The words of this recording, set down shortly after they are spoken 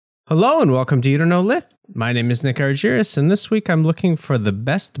Hello and welcome to You Don't Know Lit. My name is Nick Argyris, and this week I'm looking for the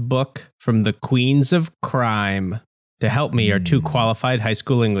best book from the Queens of Crime. To help me are two qualified high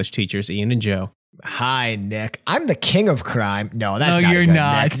school English teachers, Ian and Joe. Hi, Nick. I'm the king of crime. No, that's no, not you're good,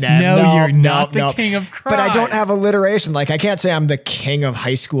 not. Nick. No, you're not the king of crime. But I don't have alliteration. Like, I can't say I'm the king of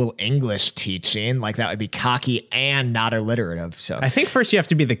high school English teaching. Like, that would be cocky and not alliterative. So I think first you have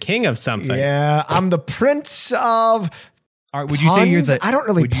to be the king of something. Yeah, I'm the prince of... All right, would you say you're the? I don't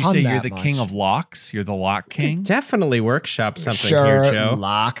really. Would you say you're the much. king of locks? You're the lock king. Definitely workshop something sure, here, Joe.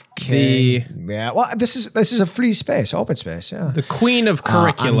 Lock king. Yeah. Well, this is a free space, open space. Yeah. The queen of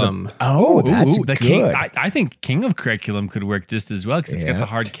curriculum. That's the good. king. I think king of curriculum could work just as well because it's got the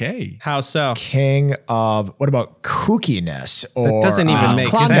hard K. How so? King of what about kookiness or that doesn't even make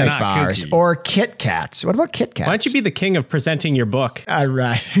sense. Klondike bars or Kit Kats? What about Kit Kats? Why don't you be the king of presenting your book? All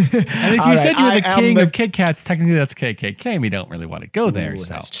right. And if you said you were the king of Kit Kats, technically that's KKK. We don't really want to go there.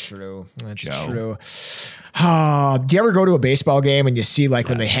 So that's true. That's true. Do you ever go to a baseball game and you see like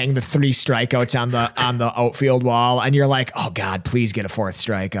when they hang the 3 strikeouts on the outfield wall and you're like, oh God, please get a 4th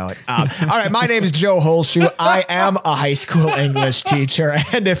strikeout. All right, my name is Joe Holshoe. I am a high school English teacher,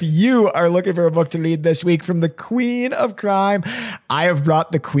 and if you are looking for a book to read this week from the Queen of Crime, I have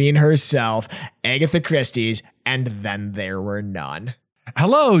brought the Queen herself, Agatha Christie's, And Then There Were None.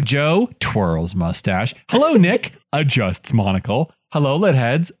 Hello, Joe. Twirls mustache. Hello, Nick. Adjusts monocle. Hello,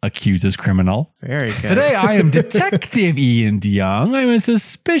 Litheads. Accuses criminal. Very good. Today I am Detective Ian DeYoung. I'm a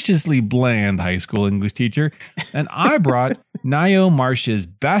suspiciously bland high school English teacher, and I brought Ngaio Marsh's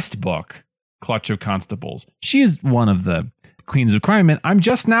best book, Clutch of Constables. She is one of the Queens of Crime, and I'm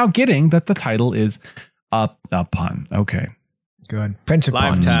just now getting that the title is a pun. Okay. Good. Prince of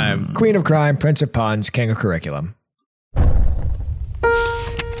Lifetime. Puns. Queen of Crime, Prince of Puns, King of Curriculum.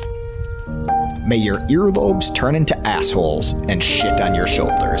 May your earlobes turn into assholes and shit on your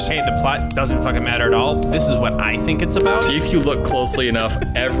shoulders. Hey, the plot doesn't fucking matter at all. This is what I think it's about. If you look closely enough,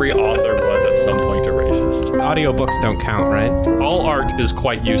 every author was at some point a racist. Audiobooks don't count, right? All art is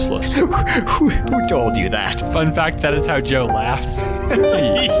quite useless. Who told you that? Fun fact, that is how Joe laughs.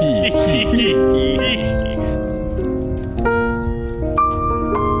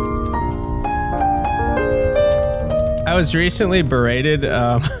 I was recently berated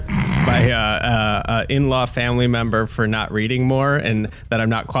by an in-law family member for not reading more and that I'm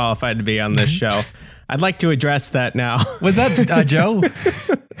not qualified to be on this show. I'd like to address that now. Was that Joe?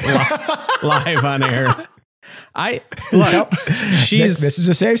 Live on air. Nick, this is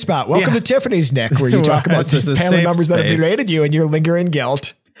a safe spot. Welcome to Tiffany's, Nick, where you talk about This is a family safe members that have space. berated you and you're lingering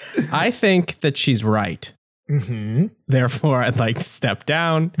guilt. I think that she's right. Mm-hmm. Therefore, I'd like to step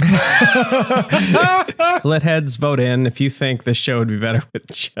down. Let heads vote in if you think this show would be better with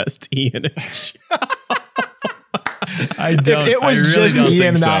just Ian and Joe. I don't. If it was really just don't Ian think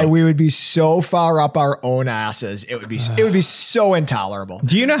and so. I, we would be so far up our own asses. It would be so intolerable.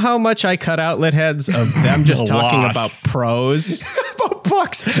 Do you know how much I cut out lit heads of them just talking Lots. about prose? About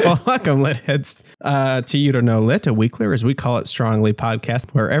books. Well, welcome, lit heads, to You Don't Know Lit, a weekly, or as we call it strongly,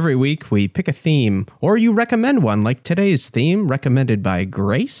 podcast, where every week we pick a theme, or you recommend one, like today's theme, recommended by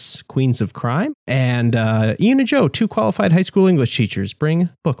Grace, Queens of Crime, and Ian and Joe, 2 qualified high school English teachers, bring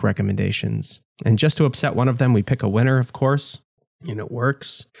book recommendations. And just to upset one of them, we pick a winner, of course, and it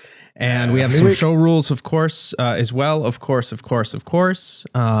works. And we have some show rules, of course, as well. Of course.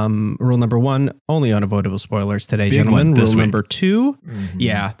 Rule number 1, only unavoidable spoilers today, Big gentlemen. one this Rule week. number 2,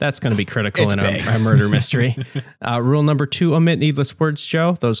 yeah, that's going to be critical It's in big. a murder mystery. Rule number 2, omit needless words,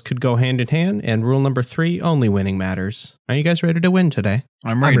 Joe. Those could go hand in hand. And rule number 3, only winning matters. Are you guys ready to win today?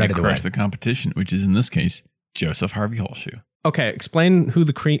 I'm ready ready to to crush win. the competition, which is in this case Joseph Harvey Holshoe. Okay, explain who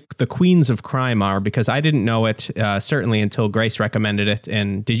the Queens of Crime are, because I didn't know it certainly until Grace recommended it.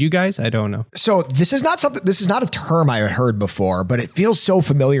 And did you guys? I don't know. So this is not a term I had heard before, but it feels so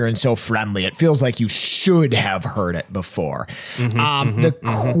familiar and so friendly. It feels like you should have heard it before. The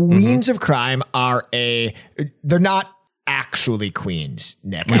Queens of Crime they're not actually queens,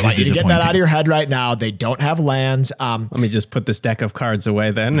 Nick. I Which want is you to get that disappointing. out of your head right now. They don't have lands. Let me just put this deck of cards away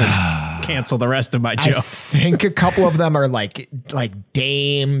then and cancel the rest of my I jokes. think a couple of them are like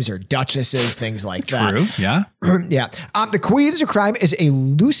dames or duchesses, things like that. True. Yeah. Yeah. The Queens of Crime is a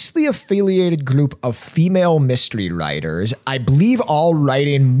loosely affiliated group of female mystery writers, I believe all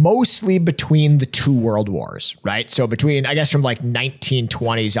writing mostly between the 2 world wars, right? So between, I guess, from like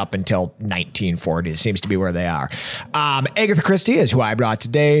 1920s up until 1940s seems to be where they are. Agatha Christie is who I brought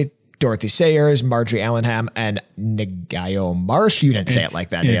today. Dorothy Sayers, Marjorie Allenham, and Ngaio Marsh. You didn't say it like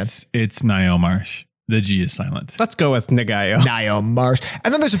that, Dan. It's Ngaio Marsh. The G is silent. Let's go with Nagayo. Ngaio Marsh.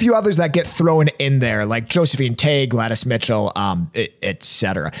 And then there's a few others that get thrown in there, like Josephine Tay, Gladys Mitchell,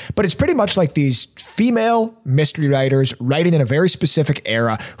 etc. But it's pretty much like these female mystery writers writing in a very specific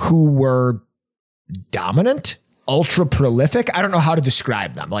era who were dominant, ultra prolific. I don't know how to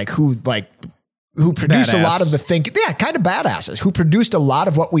describe them. Who produced a lot of the kind of badasses, who produced a lot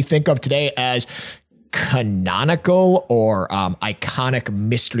of what we think of today as canonical or iconic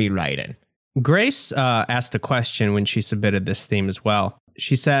mystery writing. Grace asked a question when she submitted this theme as well.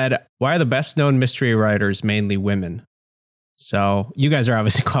 She said, why are the best known mystery writers mainly women? So you guys are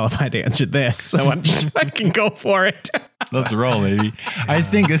obviously qualified to answer this. So I can go for it. Let's roll, baby. I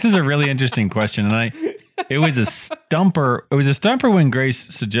think this is a really interesting question. And it was a stumper. It was a stumper when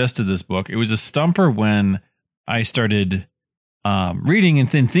Grace suggested this book. It was a stumper when I started reading and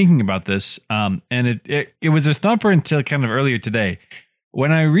then thinking about this. And it was a stumper until kind of earlier today,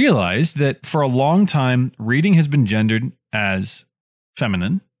 when I realized that for a long time, reading has been gendered as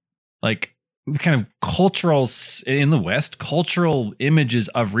feminine, like kind of cultural in the West, cultural images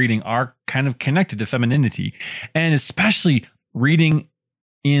of reading are kind of connected to femininity, and especially reading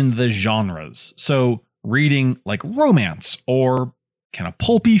in the genres. So reading like romance or kind of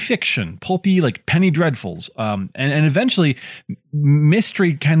pulpy fiction, pulpy like Penny Dreadfuls, and eventually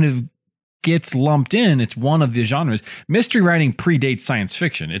mystery kind of gets lumped in. It's one of the genres. Mystery writing predates science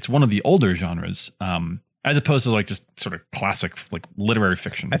fiction. It's one of the older genres, as opposed to like just sort of classic like literary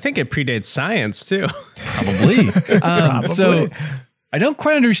fiction. I think it predates science too. Probably. So I don't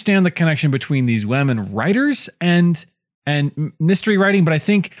quite understand the connection between these women writers and mystery writing, but I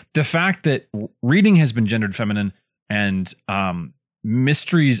think the fact that reading has been gendered feminine and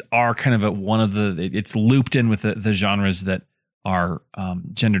mysteries are kind of it's looped in with the genres that are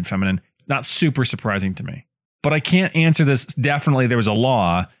gendered feminine. Not super surprising to me, but I can't answer this. Definitely, there was a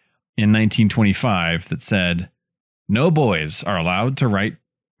law in 1925 that said no boys are allowed to write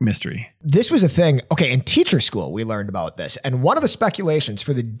mystery. This was a thing. Okay, in teacher school, we learned about this. And one of the speculations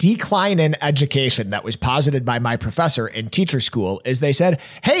for the decline in education that was posited by my professor in teacher school is they said,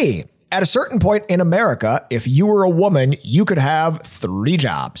 hey, at a certain point in America, if you were a woman, you could have 3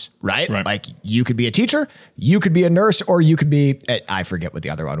 jobs, right? Like you could be a teacher, you could be a nurse, or you could be, I forget what the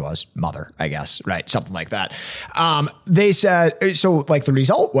other one was, mother, I guess, right? Something like that. They said, so like the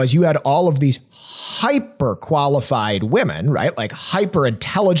result was you had all of these hyper qualified women, right? Like hyper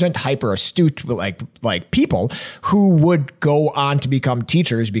intelligent, hyper astute, like people who would go on to become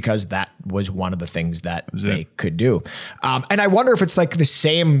teachers because that was one of the things that they could do. And I wonder if it's like the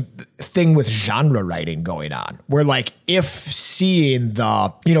same thing with genre writing going on, where like if you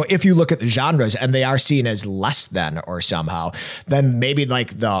look at the genres and they are seen as less than or somehow, then maybe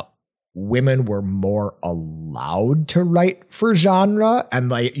like the women were more allowed to write for genre and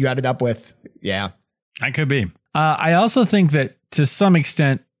like you ended up with, I could be. I also think that to some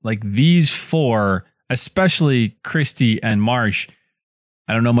extent, like these 4, especially Christie and Marsh,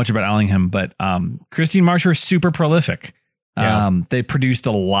 I don't know much about Allingham, but Christie and Marsh were super prolific. They produced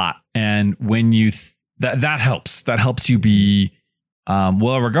a lot. And when you that helps. That helps you be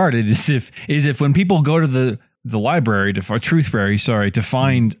well regarded is if when people go to the library to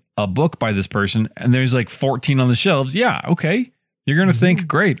find a book by this person and there's like 14 on the shelves. Yeah, okay. You're gonna think,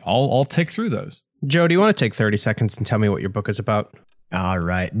 great, I'll tick through those. Joe, do you want to take 30 seconds and tell me what your book is about? All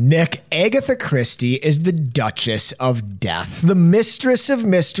right, Nick, Agatha Christie is the Duchess of Death, the Mistress of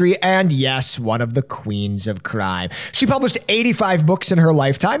Mystery, and yes, one of the Queens of Crime. She published 85 books in her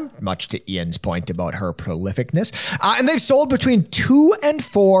lifetime, much to Ian's point about her prolificness, and they've sold between 2 and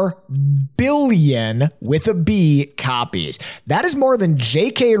 4 billion with a B copies. That is more than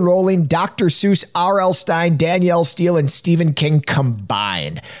J.K. Rowling, Dr. Seuss, R.L. Stein, Danielle Steele, and Stephen King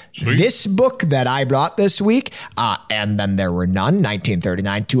combined. Sweet. This book that I brought this week, and then there were none,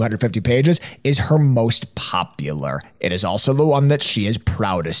 1939, 250 pages, is her most popular. It is also the one that she is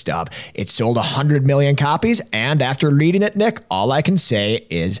proudest of. It sold 100 million copies, and after reading it, Nick, all I can say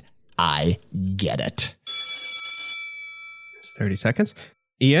is I get it. It's 30 seconds.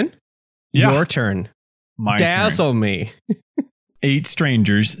 Ian, Yeah. your turn. My Dazzle turn. me. 8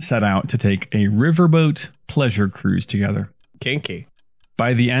 strangers set out to take a riverboat pleasure cruise together. Kinky.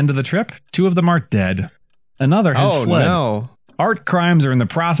 By the end of the trip, 2 of them are dead. Another has fled. No. Art crimes are in the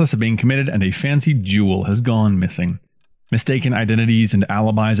process of being committed, and a fancy jewel has gone missing. Mistaken identities and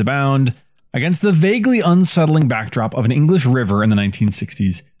alibis abound against the vaguely unsettling backdrop of an English river in the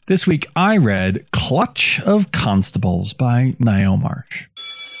 1960s. This week, I read Clutch of Constables by Ngaio Marsh.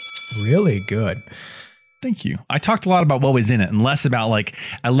 Really good. Thank you. I talked a lot about what was in it and less about like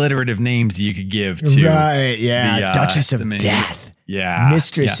alliterative names you could give to Right, yeah. the, Duchess of the main- Death. Yeah.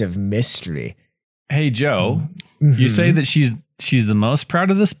 Mistress of Mystery. Hey, Joe, you say that she's the most proud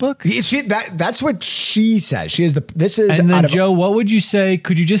of this book? That's what she says. She is this is. And then, Joe, what would you say?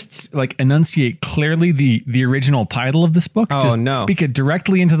 Could you just like enunciate clearly the original title of this book? Oh, just no. Speak it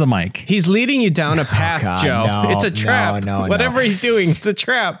directly into the mic. He's leading you down a path, God, Joe. no, It's a trap. no. Whatever he's doing, it's a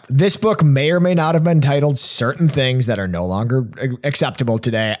trap. This book may or may not have been titled certain things that are no longer acceptable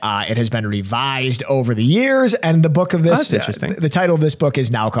today. It has been revised over the years, and the book of this, That's interesting. The title of this book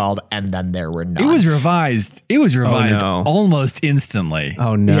is now called "And Then There Were None." It was revised. no. Almost instantly.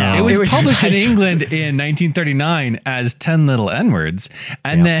 Oh, no. Yeah. It was published in revised. England in 1939 as 10 Little N-Words.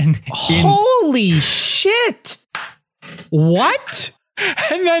 And then Holy shit. What?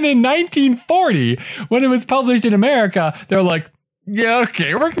 and then in 1940, when it was published in America, they're like, yeah,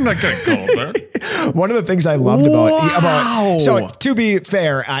 okay, we're not going to go there. One of the things I loved Wow. so to be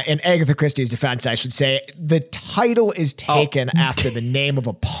fair, in Agatha Christie's defense, I should say the title is taken after the name of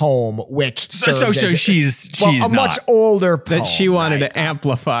a poem, which serves So as she's a not. much older poem. That she wanted right? to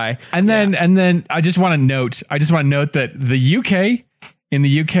amplify. And then I just want to note that in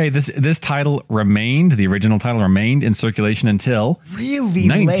the UK, this title remained, the original title remained in circulation until really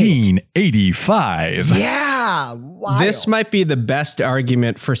late. 1985. Yeah, wow. This might be the best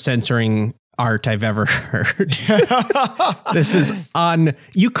argument for censoring art I've ever heard. This is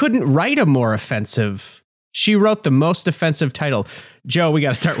you couldn't write a more offensive. She wrote the most offensive title. Joe, we got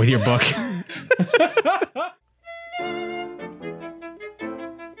to start with your book.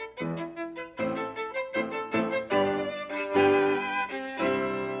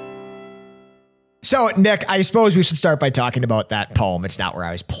 So, Nick, I suppose we should start by talking about that poem. It's not where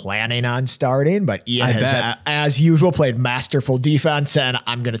I was planning on starting, but Ian I has, bet. as usual, played masterful defense, and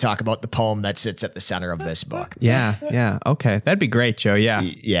I'm going to talk about the poem that sits at the center of this book. Yeah. Okay. That'd be great, Joe. Yeah.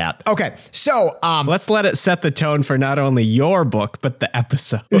 Yeah. Okay. So, Let's let it set the tone for not only your book, but the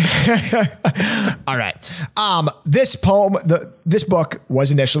episode. all right. This poem, this book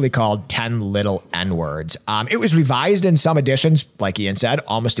was initially called 10 Little N-Words. It was revised in some editions, like Ian said,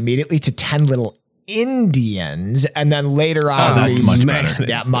 almost immediately to 10 Little Indians, and then later on, that's much better.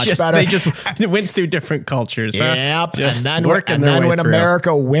 Yeah, much Just- better. They just went through different cultures. Huh? Yep. Just And then, working and their then way when through.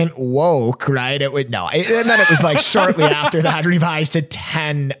 America went woke, right? And then it was like shortly after that revised to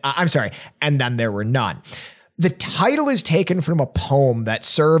 10. And then there were none. The title is taken from a poem that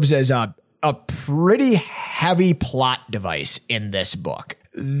serves as a pretty heavy plot device in this book.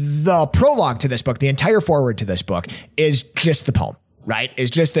 The prologue to this book, the entire foreword to this book, is just the poem. Right? Is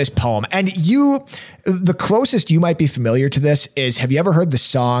just this poem. And the closest you might be familiar to this is, have you ever heard the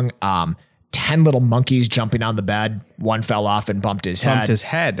song 10 Little Monkeys Jumping on the Bed? One fell off and bumped his head. Bumped his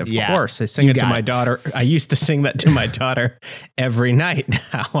head, of Yeah, course. I sing you it to got my it. daughter. I used to sing that to my daughter every night.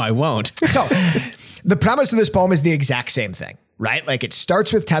 Now I won't. So the premise of this poem is the exact same thing, right? Like it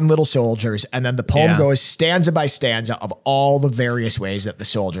starts with 10 little soldiers, and then the poem Yeah. goes stanza by stanza of all the various ways that the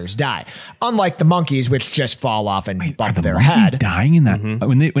soldiers die. Unlike the monkeys, which just fall off and bump Are the their monkeys head. dying in that?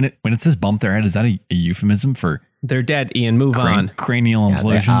 When it says bump their head, is that a euphemism for They're dead, Ian. Move on. cranial Yeah,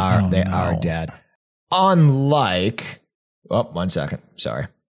 implosion? they Oh, are no. dead. Unlike, 1 second. Sorry.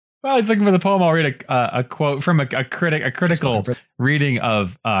 Well, it's looking for the poem. I'll read a quote from a critical reading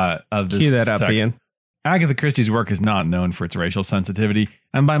of this Cue that up, text. Ian. Agatha Christie's work is not known for its racial sensitivity,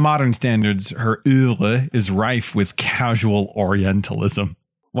 and by modern standards, her oeuvre is rife with casual Orientalism.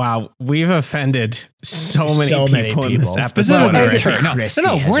 Wow, we've offended so many people in this people. episode. Specifically, Well, right Agatha here. No, Christie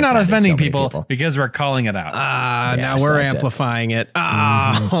no, has we're not offended offending so many people, people. because we're calling it out. Now Yes, we're that's it. amplifying it.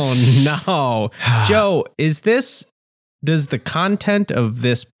 Oh, no. Joe, does the content of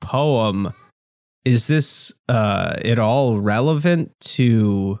this poem, is this at all relevant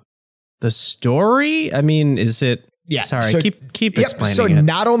to the story? I mean, is it? Yeah. Sorry, so- keep Yep. explaining So it.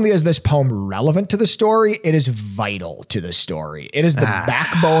 not only is this poem relevant to the story, it is vital to the story. It is the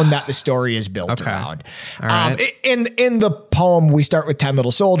backbone that the story is built Okay. around. All right. In the poem, we start with 10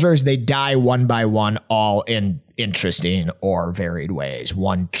 little soldiers. They die one by one, all in interesting or varied ways.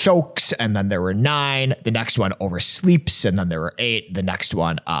 One chokes, and then there were 9. The next one oversleeps, and then there were 8. The next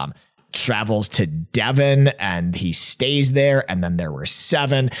one travels to Devon, and he stays there, and then there were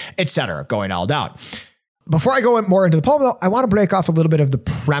 7, etc., going all down. Before I go more into the poem, though, I want to break off a little bit of the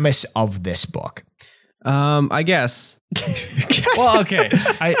premise of this book. I guess. Well, okay.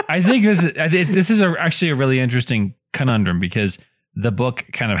 I think this is actually a really interesting conundrum, because the book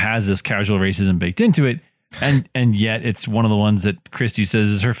kind of has this casual racism baked into it, and yet it's one of the ones that Christie says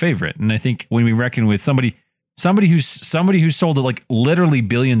is her favorite. And I think when we reckon with somebody who's sold like literally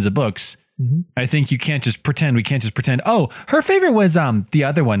billions of books, I think we can't just pretend, oh, her favorite was the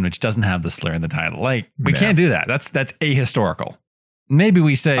other one, which doesn't have the slur in the title. Like, we can't do that. That's ahistorical. maybe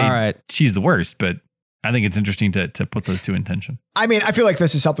we say All right. she's the worst, but I think it's interesting to put those two in tension. I mean, I feel like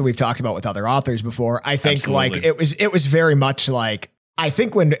this is something we've talked about with other authors before. I think Absolutely. like it was very much like, I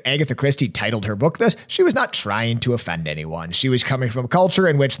think when Agatha Christie titled her book this, she was not trying to offend anyone. She was coming from a culture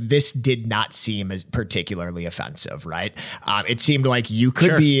in which this did not seem as particularly offensive, right? It seemed like you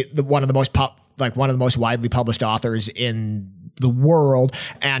could be one of the most widely published authors in the world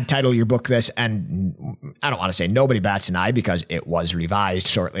and title your book this. And I don't want to say nobody bats an eye because it was revised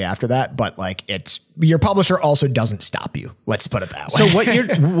shortly after that, but like your publisher also doesn't stop you. Let's put it that way. So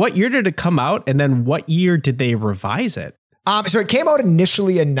what year did it come out? And then what year did they revise it? So it came out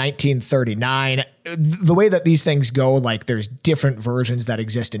initially in 1939. The way that these things go, like there's different versions that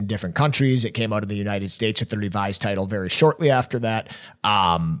exist in different countries. It came out in the United States with the revised title very shortly after that.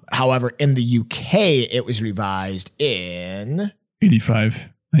 However, in the UK, it was revised in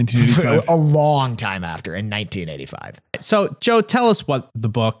 1985. a long time after, in 1985. So, Joe, tell us what the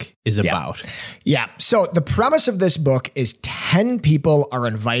book is about. Yeah. So the premise of this book is 10 people are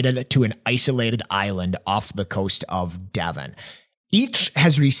invited to an isolated island off the coast of Devon. Each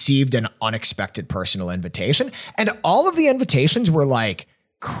has received an unexpected personal invitation, and all of the invitations were like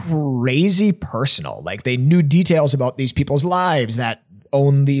crazy personal. Like they knew details about these people's lives that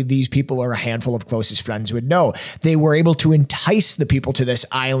only these people or a handful of closest friends would know. They were able to entice the people to this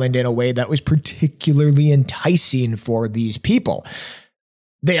island in a way that was particularly enticing for these people.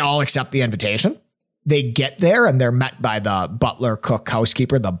 They all accept the invitation. They get there and they're met by the butler, cook,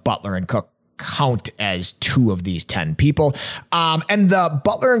 housekeeper. The butler and cook count as 2 of these 10 people. And the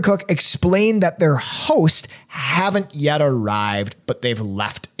butler and cook explain that their host haven't yet arrived, but they've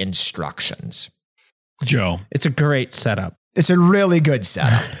left instructions. Joe. It's a great setup. It's a really good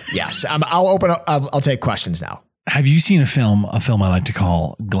setup. Yes. I'll open up. I'll take questions now. Have you seen a film I like to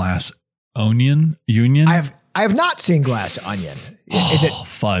call Glass Union? I have not seen Glass Onion. Is it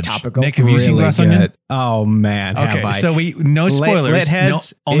fudge? Topical? Nick, have you seen Glass Onion? Oh man. Okay. So no spoilers. Lit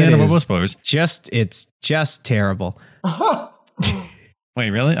heads, only honorable spoilers. It's just terrible. Wait,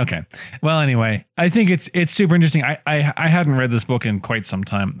 really? Okay. Well, anyway, I think it's super interesting. I hadn't read this book in quite some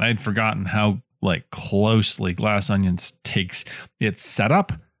time. I had forgotten how closely Glass Onion takes its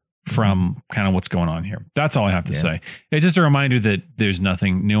setup from kind of what's going on here. That's all I have to say. It's just a reminder that there's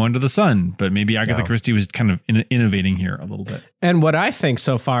nothing new under the sun, but maybe Agatha Christie was kind of innovating here a little bit. And what I think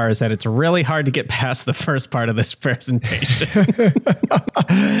so far is that it's really hard to get past the first part of this presentation.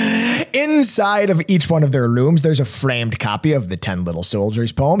 Inside of each one of their rooms, there's a framed copy of the 10 Little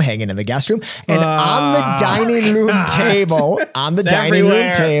Soldiers poem hanging in the guest room. And on the dining room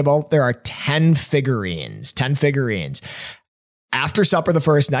table, there are 10 figurines. After supper the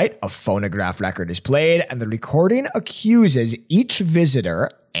first night, a phonograph record is played, and the recording accuses each visitor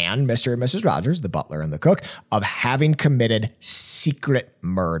and Mr. and Mrs. Rogers, the butler and the cook, of having committed secret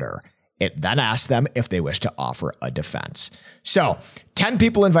murder. It then asks them if they wish to offer a defense. So, 10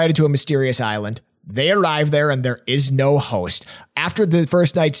 people invited to a mysterious island. They arrive there and there is no host. After the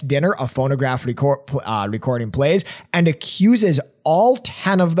first night's dinner, a phonograph recording plays and accuses all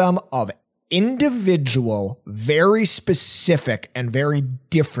 10 of them of individual, very specific and very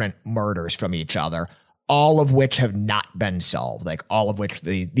different murders from each other, all of which have not been solved, like all of which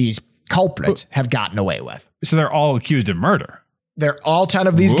these culprits have gotten away with. So they're all accused of murder. They're all 10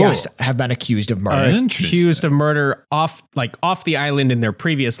 of these guests have been accused of murder. Accused of murder off the island in their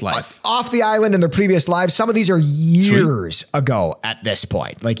previous life. Off the island in their previous lives. Some of these are years ago at this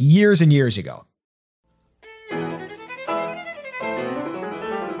point, like years and years ago.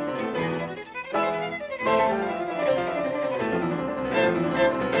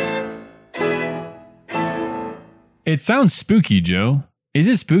 It sounds spooky, Joe. Is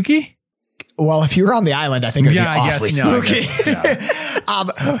it spooky? Well, if you were on the island, I think it'd be awfully spooky.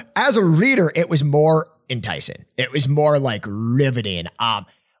 As a reader, it was more enticing. It was more like riveting.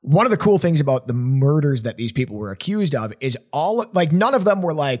 One of the cool things about the murders that these people were accused of is none of them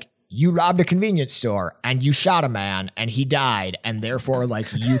were like, you robbed a convenience store and you shot a man and he died, and therefore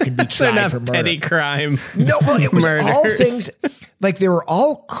you can be tried for murder. Petty crime. No, well, it was all things they were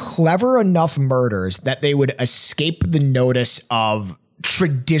all clever enough murders that they would escape the notice of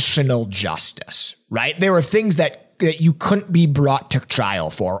traditional justice, right? They were things that you couldn't be brought to trial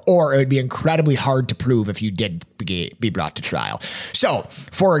for, or it would be incredibly hard to prove if you did be brought to trial. So,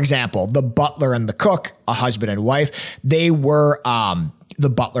 for example, the butler and the cook, a husband and wife, they were the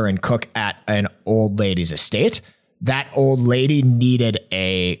butler and cook at an old lady's estate. That old lady needed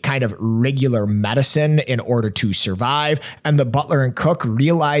a kind of regular medicine in order to survive. And the butler and cook,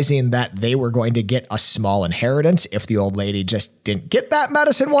 realizing that they were going to get a small inheritance if the old lady just didn't get that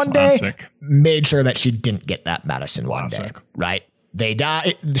medicine one day, made sure that she didn't get that medicine one day. Right? They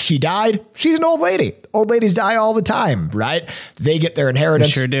die. She died. She's an old lady. Old ladies die all the time, right? They get their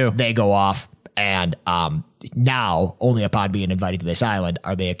inheritance. They sure do. They go off. And now, only upon being invited to this island,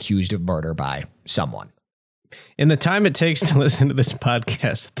 are they accused of murder by someone. In the time it takes to listen to this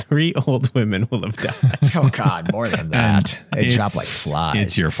podcast, 3 old women will have died. Oh God, more than that. They drop like flies.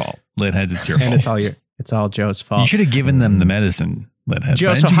 It's your fault. Lidheads, it's your fault. And it's all Joe's fault. You should have given them the medicine, Lidheads.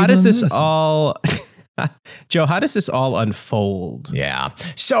 Joe, so how does this all Joe, how does this all unfold? Yeah.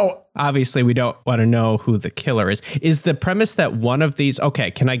 So obviously we don't want to know who the killer is. Is the premise that one of these,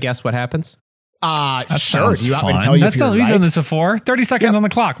 okay, can I guess what happens? Sure. Do you want me to tell you if you're right? We've done this before. 30 seconds on the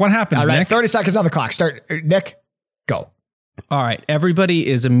clock. What happens, all right, Nick? 30 seconds on the clock. Start, Nick. Go. All right. Everybody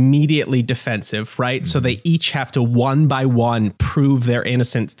is immediately defensive, right? So they each have to one by one prove their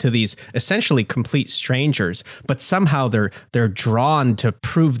innocence to these essentially complete strangers, but somehow they're drawn to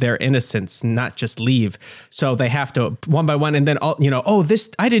prove their innocence, not just leave. So they have to one by one, and then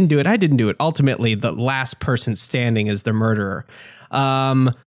I didn't do it. Ultimately, the last person standing is the murderer.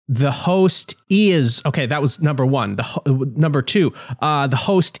 The host is, okay, that was number one. Number 2, the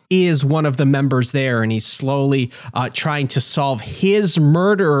host is one of the members there, and he's slowly trying to solve his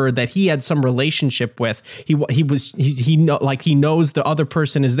murderer that he had some relationship with. He knows the other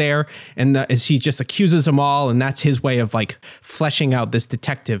person is there, and he just accuses them all, and that's his way of like fleshing out this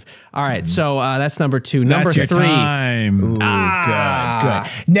detective. All right, so that's number 2. Number that's your 3. Time. Ooh,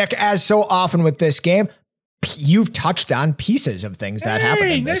 good. Nick, as so often with this game, you've touched on pieces of things that happen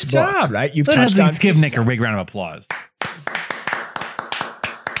in this book, right? You've touched on. Let's give Nick a big round of applause.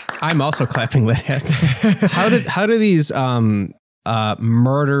 I'm also clapping Lidheads. How do these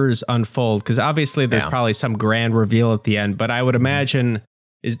murders unfold? Because obviously there's probably some grand reveal at the end, but I would imagine.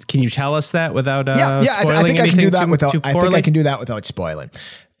 Can you tell us that without spoiling I think I can do that without. too I think I can do that without spoiling.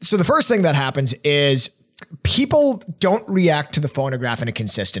 So the first thing that happens is people don't react to the phonograph in a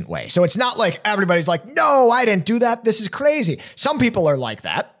consistent way. So it's not like everybody's like, no, I didn't do that. This is crazy. Some people are like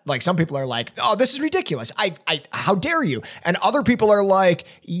that. Like some people are like, oh, this is ridiculous. How dare you? And other people are like,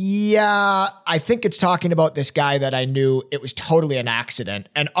 yeah, I think it's talking about this guy that I knew. It was totally an accident.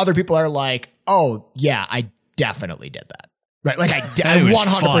 And other people are like, oh yeah, I definitely did that. Right, like I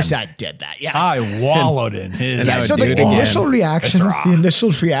 100% did that. Yes, I wallowed in his. Yeah, so the initial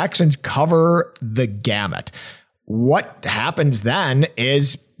reactions cover the gamut. What happens then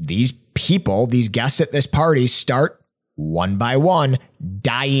is these people, these guests at this party, start one by one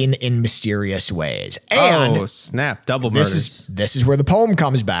dying in mysterious ways. And snap! Double murders. This is where the poem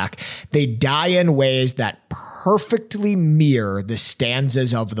comes back. They die in ways that perfectly mirror the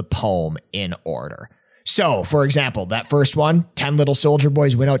stanzas of the poem in order. So, for example, that first one, 10 little soldier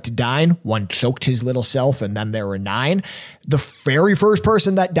boys went out to dine. One choked his little self, and then there were 9. The very first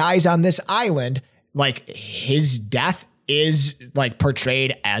person that dies on this island, like his death is like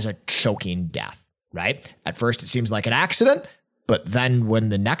portrayed as a choking death, right? At first, it seems like an accident, but then when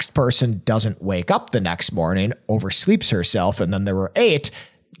the next person doesn't wake up the next morning, oversleeps herself, and then there were 8,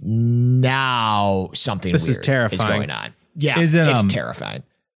 now something weird is going on. Yeah, it's terrifying.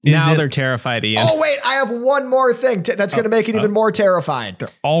 Now they're terrified, Ian. Oh, wait, I have one more thing that's going to make it even more terrifying. They're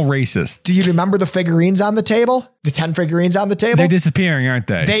all racist. Do you remember the figurines on the table? The 10 figurines on the table? They're disappearing, aren't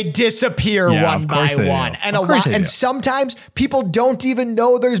they? They disappear one by one. And sometimes people don't even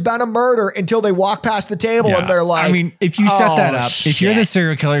know there's been a murder until they walk past the table and they're like, I mean, if you set that up, if you're the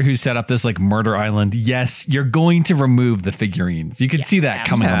serial killer who set up this like murder island, yes, you're going to remove the figurines. You can see that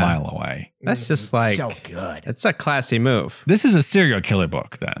coming a mile away. That's just like so good. It's a classy move. This is a serial killer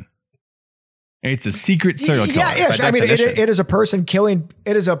book then. It's a secret serial killer. Yeah, yes. I mean, it is a person killing.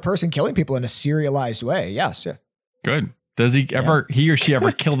 It is a person killing people in a serialized way. Yes. Yeah. Good. Does he ever? He or she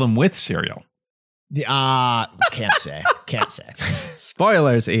ever kill them with cereal? Can't say. Can't say.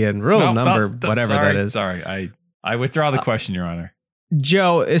 Spoilers, Ian. Rule number whatever that is. Sorry, I withdraw the question, Your Honor.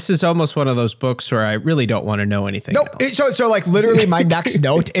 Joe, this is almost one of those books where I really don't want to know anything. No, so like literally my next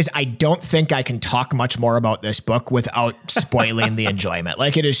note is I don't think I can talk much more about this book without spoiling the enjoyment.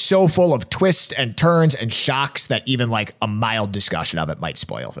 Like it is so full of twists and turns and shocks that even like a mild discussion of it might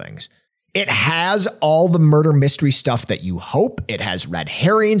spoil things. It has all the murder mystery stuff that you hope. It has red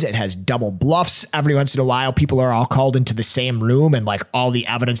herrings. It has double bluffs. Every once in a while, people are all called into the same room and like all the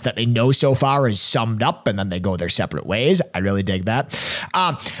evidence that they know so far is summed up and then they go their separate ways. I really dig that.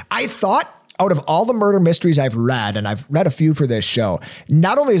 I thought out of all the murder mysteries I've read, and I've read a few for this show,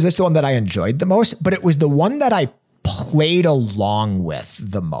 not only is this the one that I enjoyed the most, but it was the one that I played along with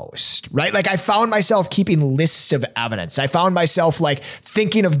the most, right? Like I found myself keeping lists of evidence. I found myself like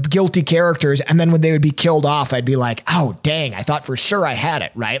thinking of guilty characters. And then when they would be killed off, I'd be like, oh, dang, I thought for sure I had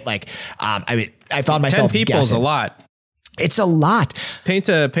it. Right. Like, I mean, I found myself 10 people is a lot. It's a lot. Paint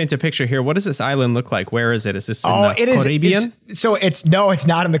a picture here. What does this island look like? Where is it? Is this in the Caribbean? It's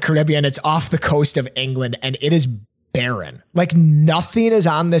not in the Caribbean. It's off the coast of England, and it is barren. Like nothing is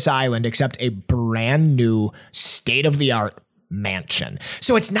on this island except a brand new state-of-the-art mansion.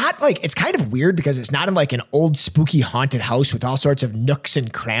 So it's not like, it's kind of weird because it's not in like an old spooky haunted house with all sorts of nooks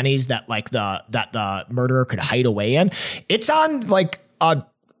and crannies that like the murderer could hide away in. It's on like a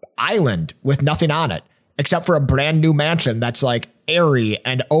island with nothing on it except for a brand new mansion that's like airy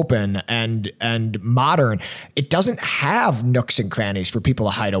and open and modern. It doesn't have nooks and crannies for people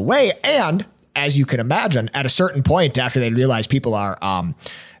to hide away. And as you can imagine, at a certain point after they realize people are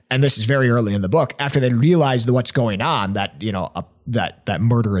and this is very early in the book, after they realize what's going on, that, you know, that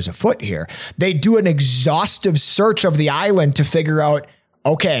murder is afoot here, they do an exhaustive search of the island to figure out,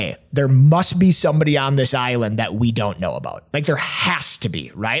 okay, there must be somebody on this island that we don't know about. Like there has to be,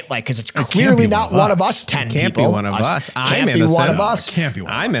 right? Like, because it's clearly not one of us 10 people. Can't be one of us. I'm innocent. Be one of us. Can't be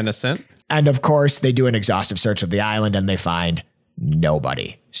one of us. I'm innocent. And of course, they do an exhaustive search of the island and they find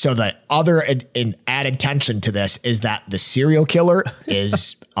nobody. So the other added tension to this is that the serial killer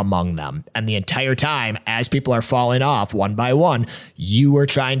is among them. And the entire time, as people are falling off one by one, you are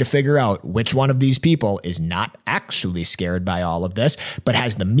trying to figure out which one of these people is not actually scared by all of this, but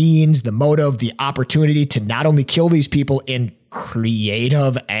has the means, the motive, the opportunity to not only kill these people in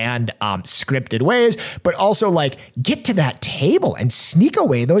creative and scripted ways, but also like get to that table and sneak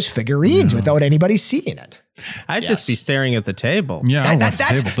away those figurines without anybody seeing it. I'd just be staring at the table. Yeah,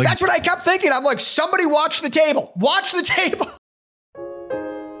 that's what I kept thinking. I'm like, somebody watch the table. Watch the table.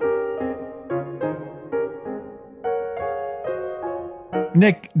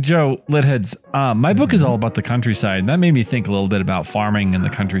 Nick, Joe, Litheads, my book is all about the countryside. That made me think a little bit about farming and the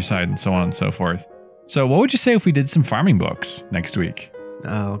countryside and so on and so forth. So what would you say if we did some farming books next week?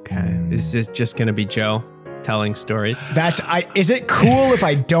 Okay. Is this just going to be Joe telling stories? Is it cool if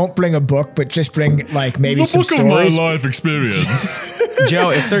I don't bring a book, but just bring like maybe some stories? The book of my life experience.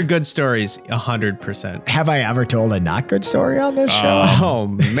 Joe, if they're good stories, 100%. Have I ever told a not good story on this show? Oh,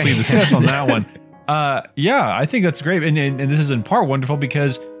 man. Plead the fifth on that one. Yeah, I think that's great. And this is in part wonderful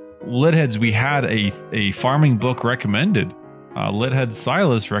because Litheads, we had a farming book recommended. Lithead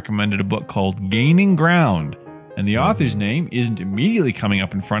Silas recommended a book called Gaining Ground. And the author's name isn't immediately coming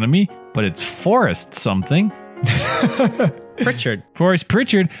up in front of me, but it's Forrest something. Pritchard. Forrest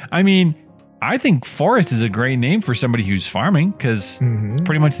Pritchard. I mean, I think Forrest is a great name for somebody who's farming because it's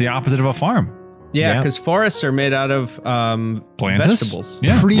pretty much the opposite of a farm. Yeah, because forests are made out of vegetables.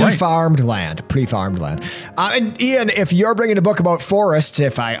 Yeah, pre-farmed land. And Ian, if you're bringing a book about forests,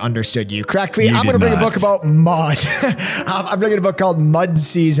 if I understood you correctly, I'm going to bring a book about mud. I'm bringing a book called Mud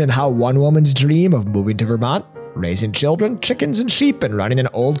Season, How One Woman's Dream of Moving to Vermont, raising children, chickens, and sheep, and running an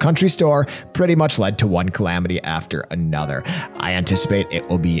old country store pretty much led to one calamity after another. I anticipate it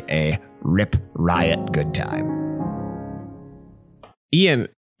will be a rip riot good time. Ian,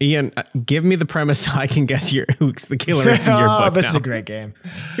 give me the premise so I can guess who the killer is in your book. This is a great game.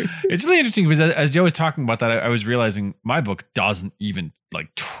 It's really interesting because as Joe was talking about that, I was realizing my book doesn't even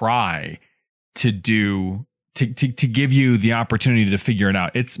like try to give you the opportunity to figure it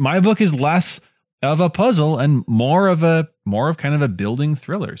out. My book is less of a puzzle and more of kind of a building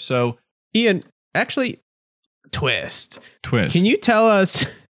thriller. So Ian, actually, twist. Can you tell us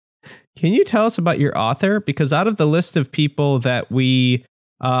about your author? Because out of the list of people that we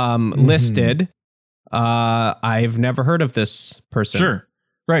listed, I've never heard of this person. Sure.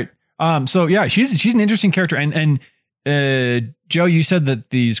 Right. So yeah, she's an interesting character. And Joe, you said that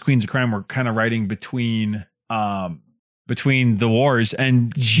these Queens of Crime were kind of writing between the wars,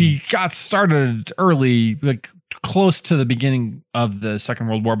 and she got started early, like close to the beginning of the Second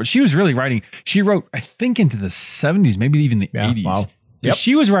World War, but she was really writing. She wrote, I think, into the 70s, maybe even the 80s. Wow. Yep.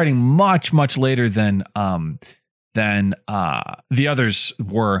 She was writing much, much later than the others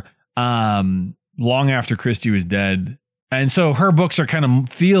were, long after Christie was dead. And so her books are kind of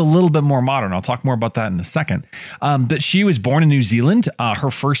feel a little bit more modern. I'll talk more about that in a second. But she was born in New Zealand. Her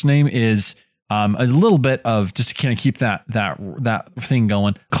first name is a little bit of, just to kind of keep that thing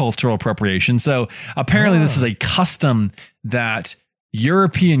going, cultural appropriation. So apparently this is a custom that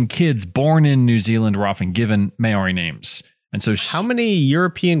European kids born in New Zealand were often given Maori names. And so, how many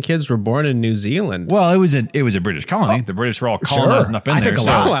European kids were born in New Zealand? Well, it was a British colony. The British were all colonizing up in there. I think a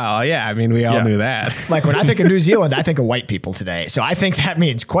lot. Well, yeah, I mean, we all knew that. Like when I think of New Zealand, I think of white people today. So I think that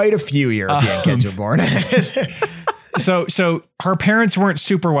means quite a few European kids were born. So her parents weren't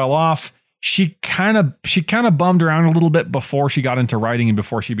super well off. She kind of bummed around a little bit before she got into writing and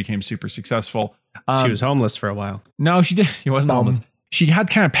before she became super successful. She was homeless for a while. No, she did. She wasn't homeless. She had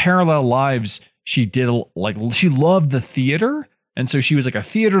kind of parallel lives. she loved the theater. And so she was like a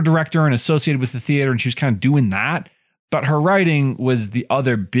theater director and associated with the theater, and she was kind of doing that. But her writing was the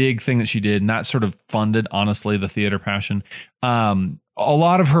other big thing that she did, and that sort of funded, honestly, the theater passion. A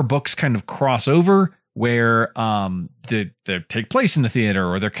lot of her books kind of cross over where they take place in the theater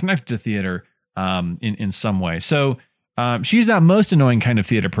or they're connected to theater in some way. So she's that most annoying kind of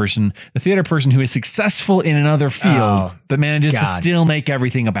theater person, the theater person who is successful in another field, but manages to still make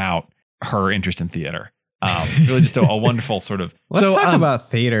everything about her interest in theater. Really just a wonderful sort of. Let's talk about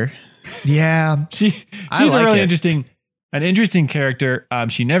theater. Yeah. She's a really interesting character.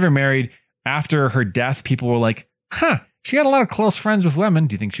 She never married. After her death, people were like, she had a lot of close friends with women.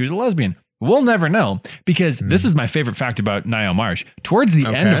 Do you think she was a lesbian? We'll never know, because this is my favorite fact about Ngaio Marsh. Towards the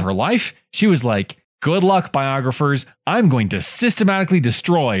end of her life, she was like, good luck, biographers. I'm going to systematically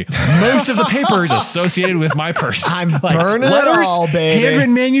destroy most of the papers associated with my person. I'm burning letters, it all, baby.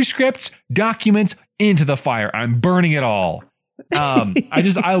 Handwritten manuscripts, documents into the fire. I'm burning it all.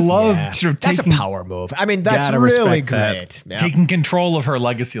 I love sort of that's a power move. I mean, that's really great. Yep. Taking control of her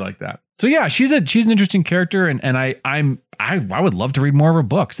legacy like that. So yeah, she's an interesting character, and I would love to read more of her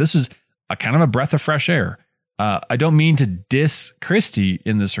books. This was a kind of a breath of fresh air. I don't mean to diss Christie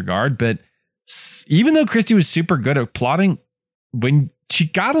in this regard, but even though Christie was super good at plotting, when she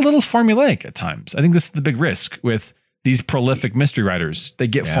got a little formulaic at times, I think this is the big risk with these prolific mystery writers. They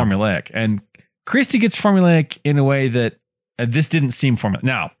get formulaic, and Christie gets formulaic in a way that this didn't seem formulaic.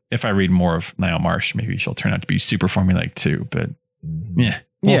 Now, if I read more of Ngaio Marsh, maybe she'll turn out to be super formulaic too, but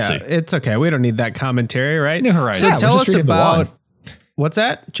we'll see. It's okay. We don't need that commentary, right? New Horizons. So tell us about what's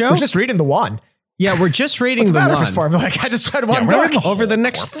that, Joe? We're just reading the one. Yeah, we're just reading the one. Formulaic? I just read one book. Over the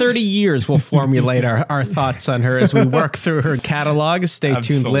next 30 years, we'll formulate our thoughts on her as we work through her catalog. Stay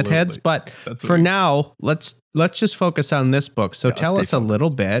tuned, Litheads. But for now, let's just focus on this book. So tell us a little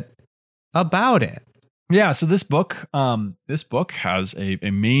bit about it. Yeah, so this book has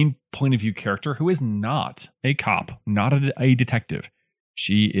a main point of view character who is not a cop, not a detective.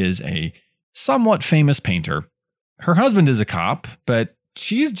 She is a somewhat famous painter. Her husband is a cop, but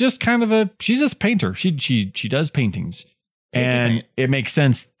she's just she's a painter. She does paintings. And it makes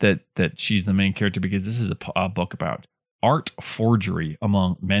sense that she's the main character, because this is a book about art forgery,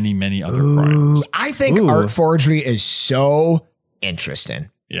 among many, many other crimes. I think art forgery is so interesting.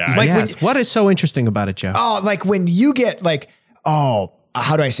 Yeah. What is so interesting about it, Joe? Oh, like when you get how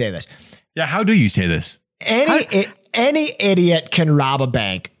do I say this? Yeah, how do you say this? Any idiot can rob a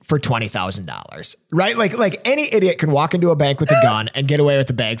bank for $20,000, right? Like any idiot can walk into a bank with a gun and get away with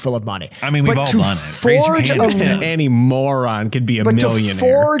a bag full of money. I mean, we've all done it. Any moron could be a millionaire. To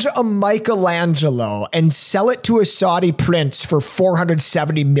forge a Michelangelo and sell it to a Saudi prince for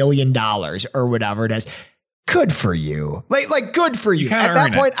 $470 million or whatever it is. Good for you. Like good for you. At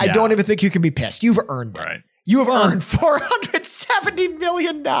that point, I don't even think you can be pissed. You've earned it. Right. You have earned $470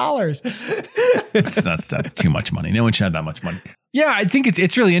 million. That's too much money. No one should have that much money. Yeah, I think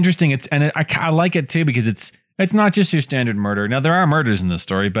it's really interesting. I like it too, because it's not just your standard murder. Now, there are murders in this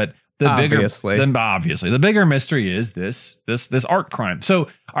story, but the bigger mystery is this art crime. So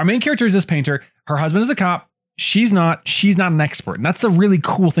our main character is this painter. Her husband is a cop. She's not an expert. And that's the really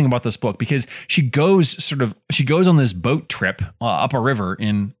cool thing about this book, because she goes on this boat trip up a river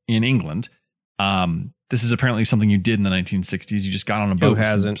in England. This is apparently something you did in the 1960s. You just got on a boat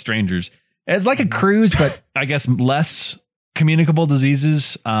with some strangers. It's like a cruise, but I guess less communicable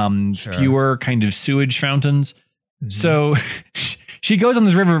diseases, fewer kind of sewage fountains. Mm-hmm. So she goes on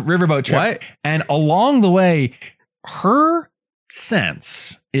this riverboat trip, and along the way, her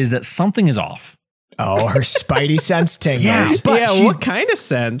sense is that something is off. Oh, her spidey sense tingles. Yeah, what kind of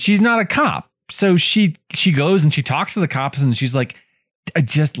sense? She's not a cop. So she goes and she talks to the cops, and she's like, I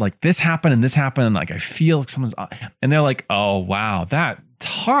just like this happened and this happened, and like I feel like someone's, and they're like, oh wow, that's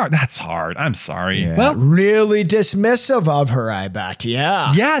hard. That's hard. I'm sorry. Yeah, well, really dismissive of her, I bet.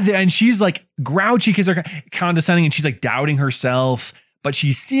 Yeah. And she's like grouchy because they're condescending, and she's like doubting herself, but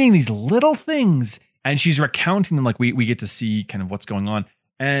she's seeing these little things and she's recounting them. Like we get to see kind of what's going on,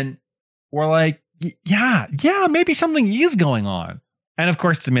 and we're like, yeah, maybe something is going on. And of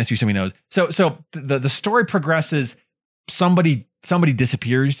course, it's a mystery, so we know. So the story progresses. Somebody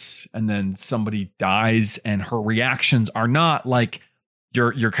disappears, and then somebody dies, and her reactions are not like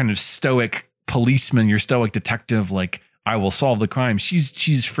your kind of stoic policeman, your stoic detective, like I will solve the crime.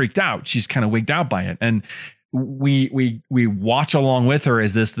 She's freaked out. She's kind of wigged out by it, and we watch along with her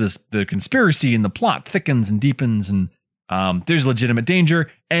as the conspiracy and the plot thickens and deepens, and there's legitimate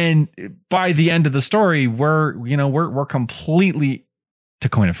danger. And by the end of the story, we're completely, to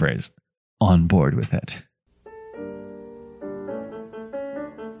coin a phrase, on board with it.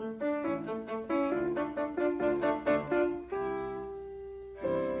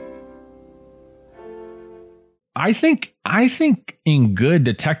 I think in good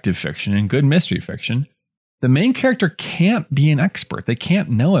detective fiction and good mystery fiction, the main character can't be an expert. They can't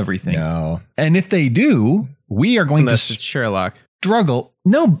know everything. No. And if they do, we are going Unless to it's Sherlock. struggle.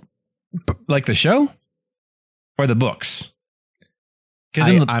 No, like the show or the books. Because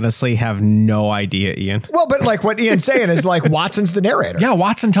I honestly have no idea, Ian. Well, but like what Ian's saying is like Watson's the narrator. yeah,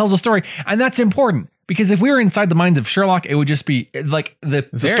 Watson tells a story, and that's important because if we were inside the mind of Sherlock, it would just be like the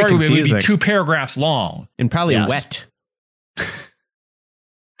Very story would be confusing. 2 paragraphs long. And probably Yes. wet.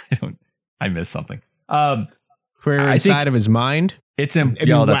 I missed something. We're I inside think- of his mind. It's It'd be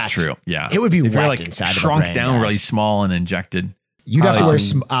that's wet. true. Yeah, It would be if you're wet like inside of the shrunk brain, down yes. really small and injected. You'd have to Probably wear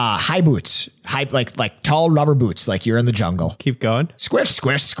some- some high boots, like tall rubber boots, like you're in the jungle. Keep going. Squish,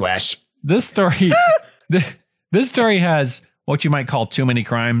 squish, squish. This story, this story has what you might call too many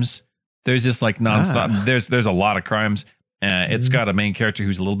crimes. There's just like nonstop. There's a lot of crimes. It's got a main character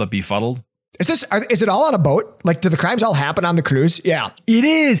who's a little bit befuddled. Is it all on a boat? Like, do the crimes all happen on the cruise? Yeah. It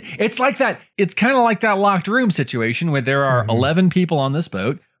is. It's like that. It's kind of like that locked room situation where there are 11 people on this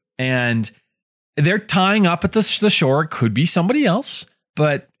boat and they're tying up at the shore. It could be somebody else,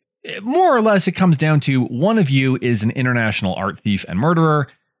 but more or less it comes down to one of you is an international art thief and murderer,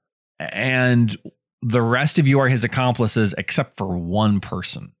 and the rest of you are his accomplices except for one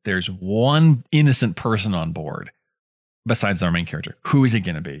person. There's one innocent person on board besides our main character. Who is it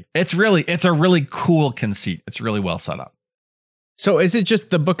going to be? It's a really cool conceit. It's really well set up. So is it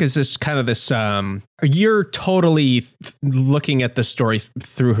just the book is this kind of this you're totally looking at the story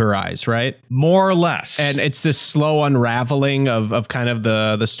through her eyes, right? More or less. And it's this slow unraveling of kind of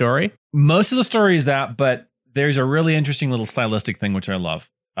the story. Most of the story is that, but there's a really interesting little stylistic thing which I love,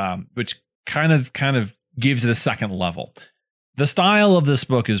 which kind of gives it a second level. The style of this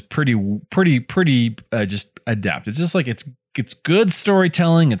book is pretty just adept. It's just like it's good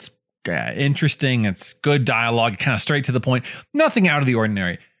storytelling. It's interesting. It's good dialogue, kind of straight to the point. Nothing out of the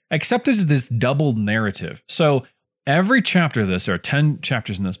ordinary, except there's this double narrative. So every chapter of this, there are 10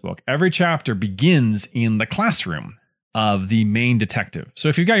 chapters in this book. Every chapter begins in the classroom of the main detective. So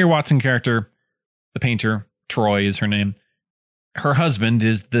if you've got your Watson character, the painter, Troy is her name. Her husband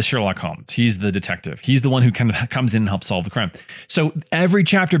is the Sherlock Holmes. He's the detective. He's the one who kind of comes in and helps solve the crime. So every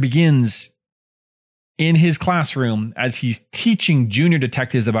chapter begins in his classroom as he's teaching junior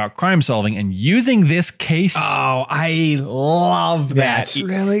detectives about crime solving and using this case. Oh, I love that. That's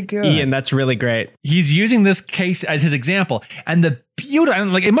really good. Ian, that's really great. He's using this case as his example. And the beauty,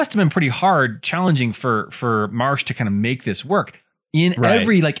 like, it must have been pretty hard, challenging for Marsh to kind of make this work. In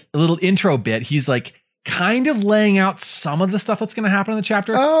every like little intro bit, he's like kind of laying out some of the stuff that's going to happen in the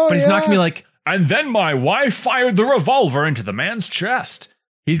chapter. But he's not going to be like, and then my wife fired the revolver into the man's chest.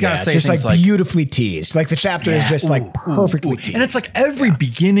 He's got to say it's just things like beautifully teased. Like the chapter is just like perfectly teased. And it's like every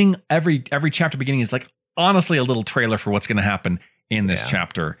beginning, every chapter beginning is like honestly a little trailer for what's going to happen in this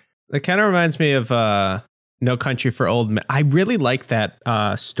chapter. It kind of reminds me of No Country for Old Men. I really like that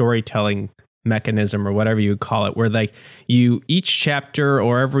storytelling mechanism or whatever you would call it, where like you each chapter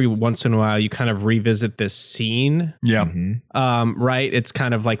or every once in a while you kind of revisit this scene. Yeah. Right. It's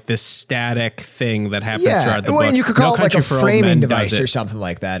kind of like this static thing that happens throughout the book. And you could call No it like Country a for Old framing Men device does it. or something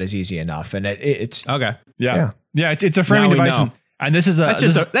like that is easy enough. And it's Okay. Yeah. It's a framing Now we device. know. And this is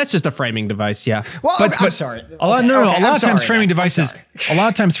a That's just a framing device. Yeah. well. But- I'm sorry. A lot, Okay, no, okay, a lot I'm of times sorry. framing I'm devices. sorry. A lot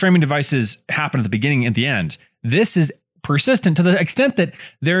of times framing devices happen at the beginning and the end. This is persistent to the extent that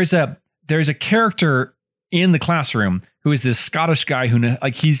there's a character in the classroom who is this Scottish guy who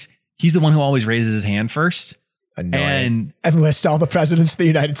like he's the one who always raises his hand first. Annoying. And list all the presidents of the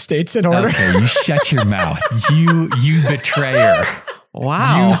United States in order. Okay, you shut your mouth, you betrayer,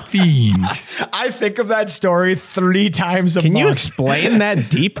 Wow. you fiend. I think of that story 3 times a Can month. you explain that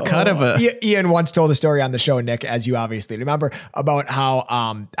deep cut of a? Ian once told a story on the show, Nick, as you obviously remember, about how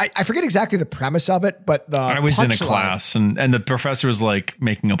I forget exactly the premise of it, but I was in a punchline- class and the professor was like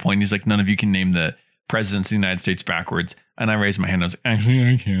making a point. He's like, none of you can name the presidents of the United States backwards. And I raised my hand. I was like, actually,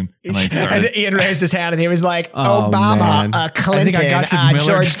 I can. And I started. And Ian raised his hand and he was like, Oh, Obama, man. Clinton, I think I got to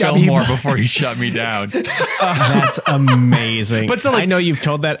Millard George W. Fillmore before he shut me down. That's amazing. But so, like- I know you've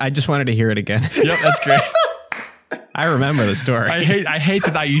told that. I just wanted to hear it again. Yep, that's great. I remember the story. I hate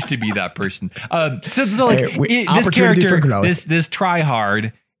that I used to be that person. So like Hey, this opportunity for character, growth. this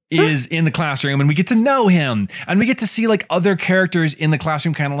tryhard is in the classroom, and we get to know him, and we get to see like other characters in the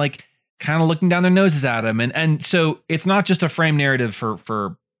classroom, kind of looking down their noses at him, and so it's not just a frame narrative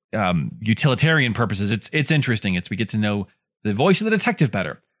for utilitarian purposes. It's interesting. We get to know the voice of the detective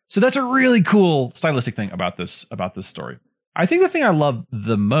better. So that's a really cool stylistic thing about this story. I think the thing I love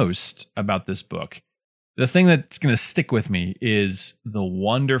the most about this book, the thing that's going to stick with me, is the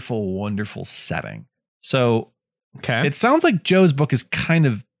wonderful, wonderful setting. So Okay. It sounds like Joe's book is kind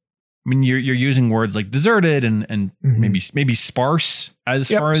of, I mean, you're using words like deserted and maybe sparse as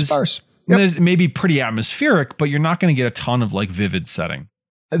far as sparse. There's maybe pretty atmospheric, but you're not going to get a ton of like vivid setting.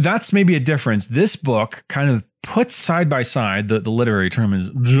 That's maybe a difference. This book kind of puts side by side, the literary term is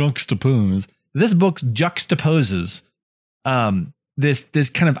juxtapose. This book juxtaposes this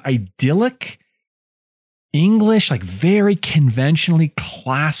kind of idyllic English, like very conventionally,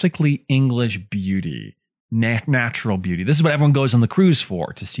 classically English beauty, natural beauty. This is what everyone goes on the cruise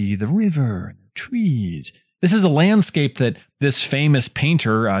for, to see the river and the trees. This is a landscape that this famous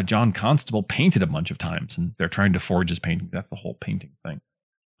painter, John Constable, painted a bunch of times, and they're trying to forge his painting. That's the whole painting thing.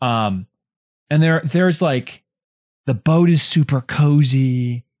 And there's like, the boat is super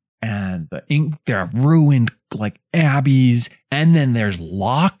cozy, and there are ruined like abbeys, and then there's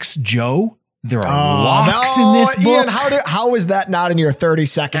locks, Joe. There are locks in this book. Ian, how is that not in your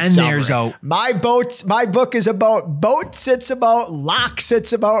 30-second summary? There's my book is about boats, it's about locks,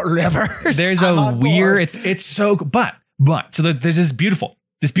 it's about rivers. There's a weird, it's so, but so there's this beautiful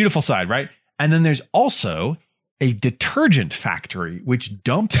side, right? And then there's also a detergent factory which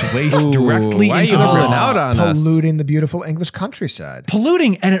dumps waste directly into the river, out on polluting the beautiful English countryside.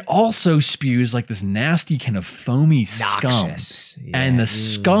 Polluting, and it also spews like this nasty kind of foamy Noxious. scum. And the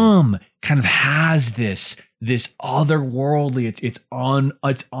scum kind of has this otherworldly. It's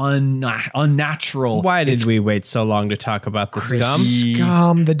unnatural. Why did we wait so long to talk about the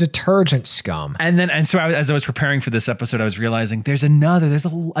Scum, the detergent scum. And so as I was preparing for this episode, I was realizing there's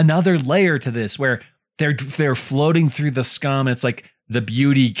another layer to this where they're floating through the scum. It's like the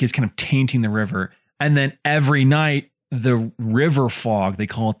beauty is kind of tainting the river. And then every night, the river fog, they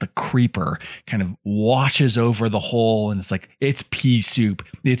call it the creeper, kind of washes over the whole. And it's like, it's pea soup.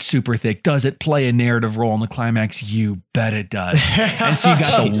 It's super thick. Does it play a narrative role in the climax? You bet it does. And so you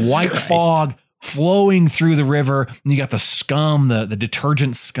got the white fog flowing through the river, and you got the scum, the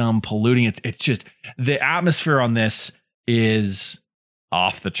detergent scum polluting. It's just, the atmosphere on this is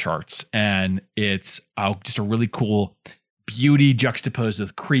off the charts, and it's just a really cool beauty juxtaposed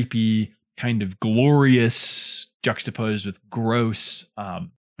with creepy, kind of glorious juxtaposed with gross.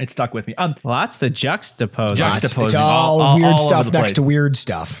 It stuck with me. Well, that's the juxtapose. It's all weird stuff next to weird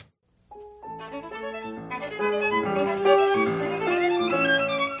stuff.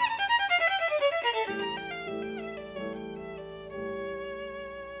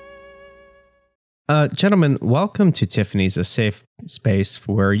 Gentlemen, welcome to Tiffany's, a safe space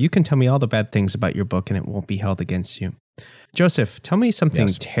where you can tell me all the bad things about your book and it won't be held against you. Joseph, tell me something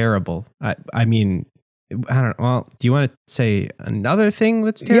terrible. I mean, I don't know. Well, do you want to say another thing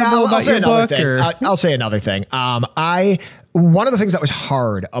that's terrible about your book? I'll say another thing. One of the things that was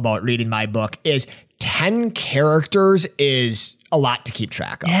hard about reading my book is 10 characters is a lot to keep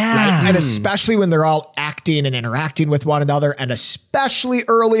track of. Yeah. Right? And especially when they're all acting and interacting with one another, and especially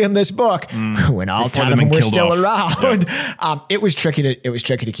early in this book, when all 10 of them were still around, it was tricky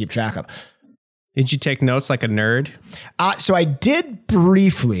to keep track of. Did you take notes like a nerd? So I did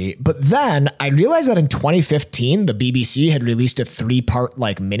briefly, but then I realized that in 2015, the BBC had released a 3-part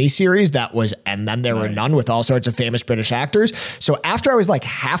like miniseries that was, and then there were none, with all sorts of famous British actors. So after I was like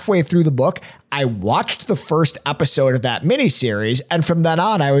halfway through the book, I watched the first episode of that miniseries, and from then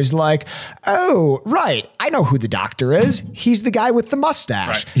on, I was like, "Oh, right, I know who the doctor is. He's the guy with the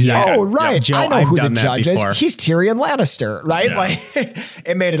mustache. Right. Yeah. Oh, right, Yeah, Joe, I know I've who the done that judge is. before. He's Tyrion Lannister." Right? Yeah. Like,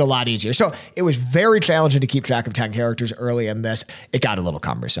 it made it a lot easier. So it was very challenging to keep track of 10 characters early in this. It got a little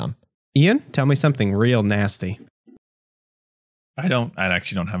cumbersome. Ian, tell me something real nasty. I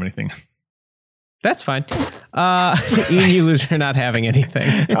actually don't have anything. That's fine. Ian, you lose for not having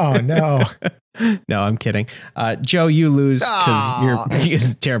anything. Oh, no. No, I'm kidding. Joe, you lose because you're a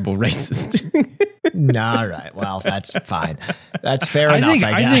terrible racist. All right. Well, that's fine. That's fair enough,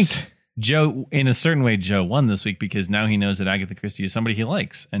 I guess. I think Joe, in a certain way, Joe won this week because now he knows that Agatha Christie is somebody he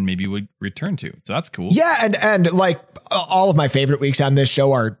likes and maybe would return to. So that's cool. Yeah, and like all of my favorite weeks on this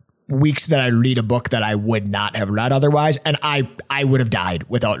show are weeks that I read a book that I would not have read otherwise, and I would have died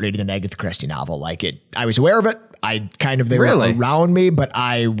without reading an Agatha Christie novel. Like I was aware of it. They were around me, but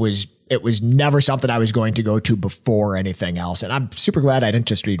it was never something I was going to go to before anything else. And I'm super glad I didn't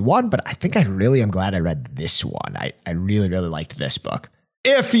just read one, but I think I really am glad I read this one. I really, really liked this book.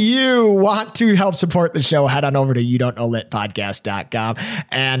 If you want to help support the show, head on over to youdon'tknowlitpodcast.com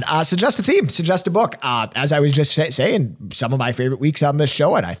and suggest a theme, suggest a book. As I was just saying, some of my favorite weeks on this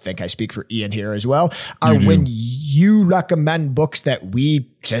show, and I think I speak for Ian here as well, are when you recommend books that we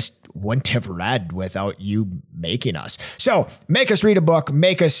just wouldn't have read without you making us. So make us read a book,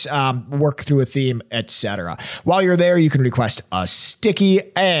 make us work through a theme, etc. While you're there, you can request a sticky,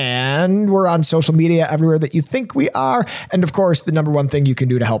 and we're on social media everywhere that you think we are. And of course, the number one thing you can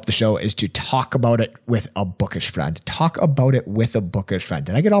do to help the show is to talk about it with a bookish friend. Talk about it with a bookish friend.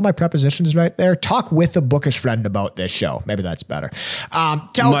 Did I get all my prepositions right there? Talk with a bookish friend about this show. Maybe that's better.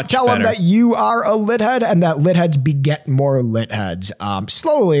 Tell them that you are a lit head and that lit heads beget more lit heads.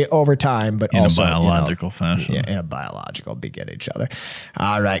 Slowly over time, but in also a biological fashion. Yeah, in a biological, beget each other.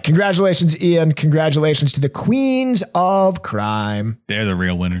 All right. Congratulations, Ian. Congratulations to the Queens of Crime. They're the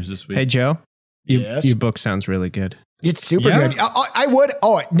real winners this week. Hey, Joe. Yes? Your book sounds really good. It's super good. I would.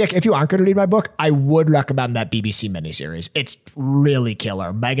 Oh, Nick, if you aren't going to read my book, I would recommend that BBC miniseries. It's really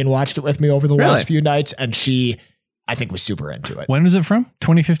killer. Megan watched it with me over the last few nights, and she, I think, was super into it. When was it from?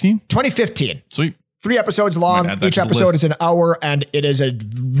 2015? 2015. Sweet. 3 episodes long. Each episode is an hour, and it is a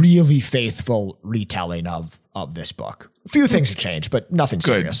really faithful retelling of this book. A few things have changed, but nothing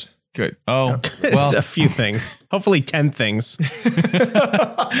serious. Good. Oh, well, a few things. Hopefully 10 things.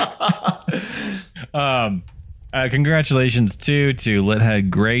 Congratulations to Lithead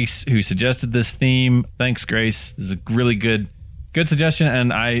Grace, who suggested this theme. Thanks, Grace. This is a really good suggestion,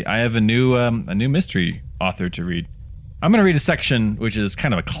 and I have a new mystery author to read. I'm going to read a section which is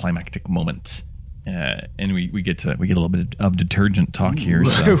kind of a climactic moment. And we get a little bit of detergent talk here.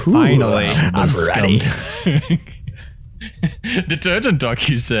 So finally, I'm ready. Detergent talk,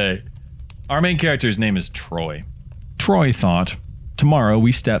 you say? Our main character's name is Troy. Troy thought, tomorrow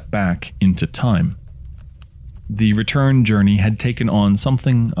we step back into time. The return journey had taken on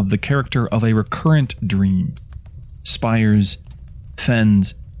something of the character of a recurrent dream. Spires,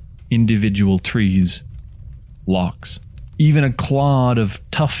 fens, individual trees, locks, even a clod of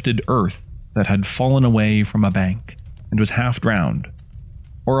tufted earth that had fallen away from a bank and was half drowned,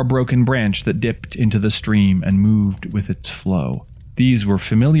 or a broken branch that dipped into the stream and moved with its flow. These were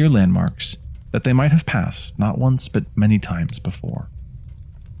familiar landmarks that they might have passed not once but many times before.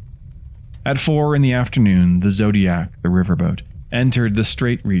 At 4 p.m, the Zodiac, the riverboat, entered the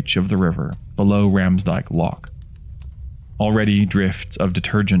straight reach of the river below Ramsdyke Lock. Already drifts of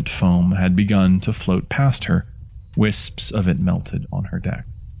detergent foam had begun to float past her, wisps of it melted on her deck.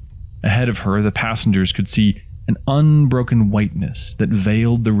 Ahead of her, the passengers could see an unbroken whiteness that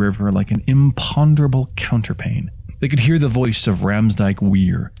veiled the river like an imponderable counterpane. They could hear the voice of Ramsdyke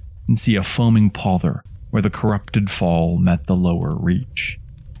Weir and see a foaming pother where the corrupted fall met the lower reach.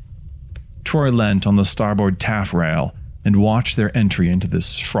 Troy leant on the starboard taffrail and watched their entry into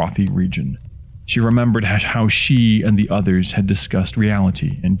this frothy region. She remembered how she and the others had discussed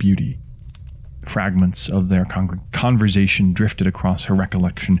reality and beauty. Fragments of their conversation drifted across her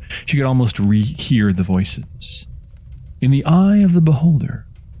recollection. She could almost re-hear the voices. In the eye of the beholder,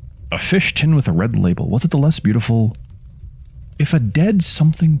 a fish tin with a red label, was it the less beautiful if a dead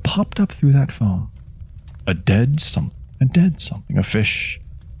something popped up through that foam? A dead something, a fish,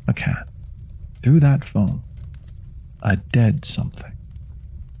 a cat, through that foam, a dead something.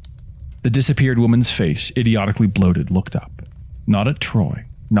 The disappeared woman's face, idiotically bloated, looked up, not at Troy,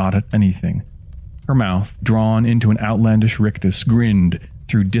 not at anything. Her mouth, drawn into an outlandish rictus, grinned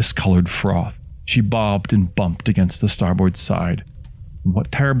through discolored froth. She bobbed and bumped against the starboard side.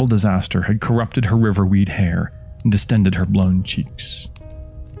 What terrible disaster had corrupted her riverweed hair and distended her blown cheeks?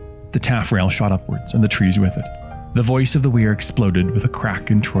 The taffrail shot upwards, and the trees with it. The voice of the weir exploded with a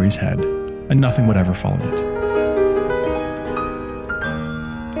crack in Troy's head, and nothing would ever follow it.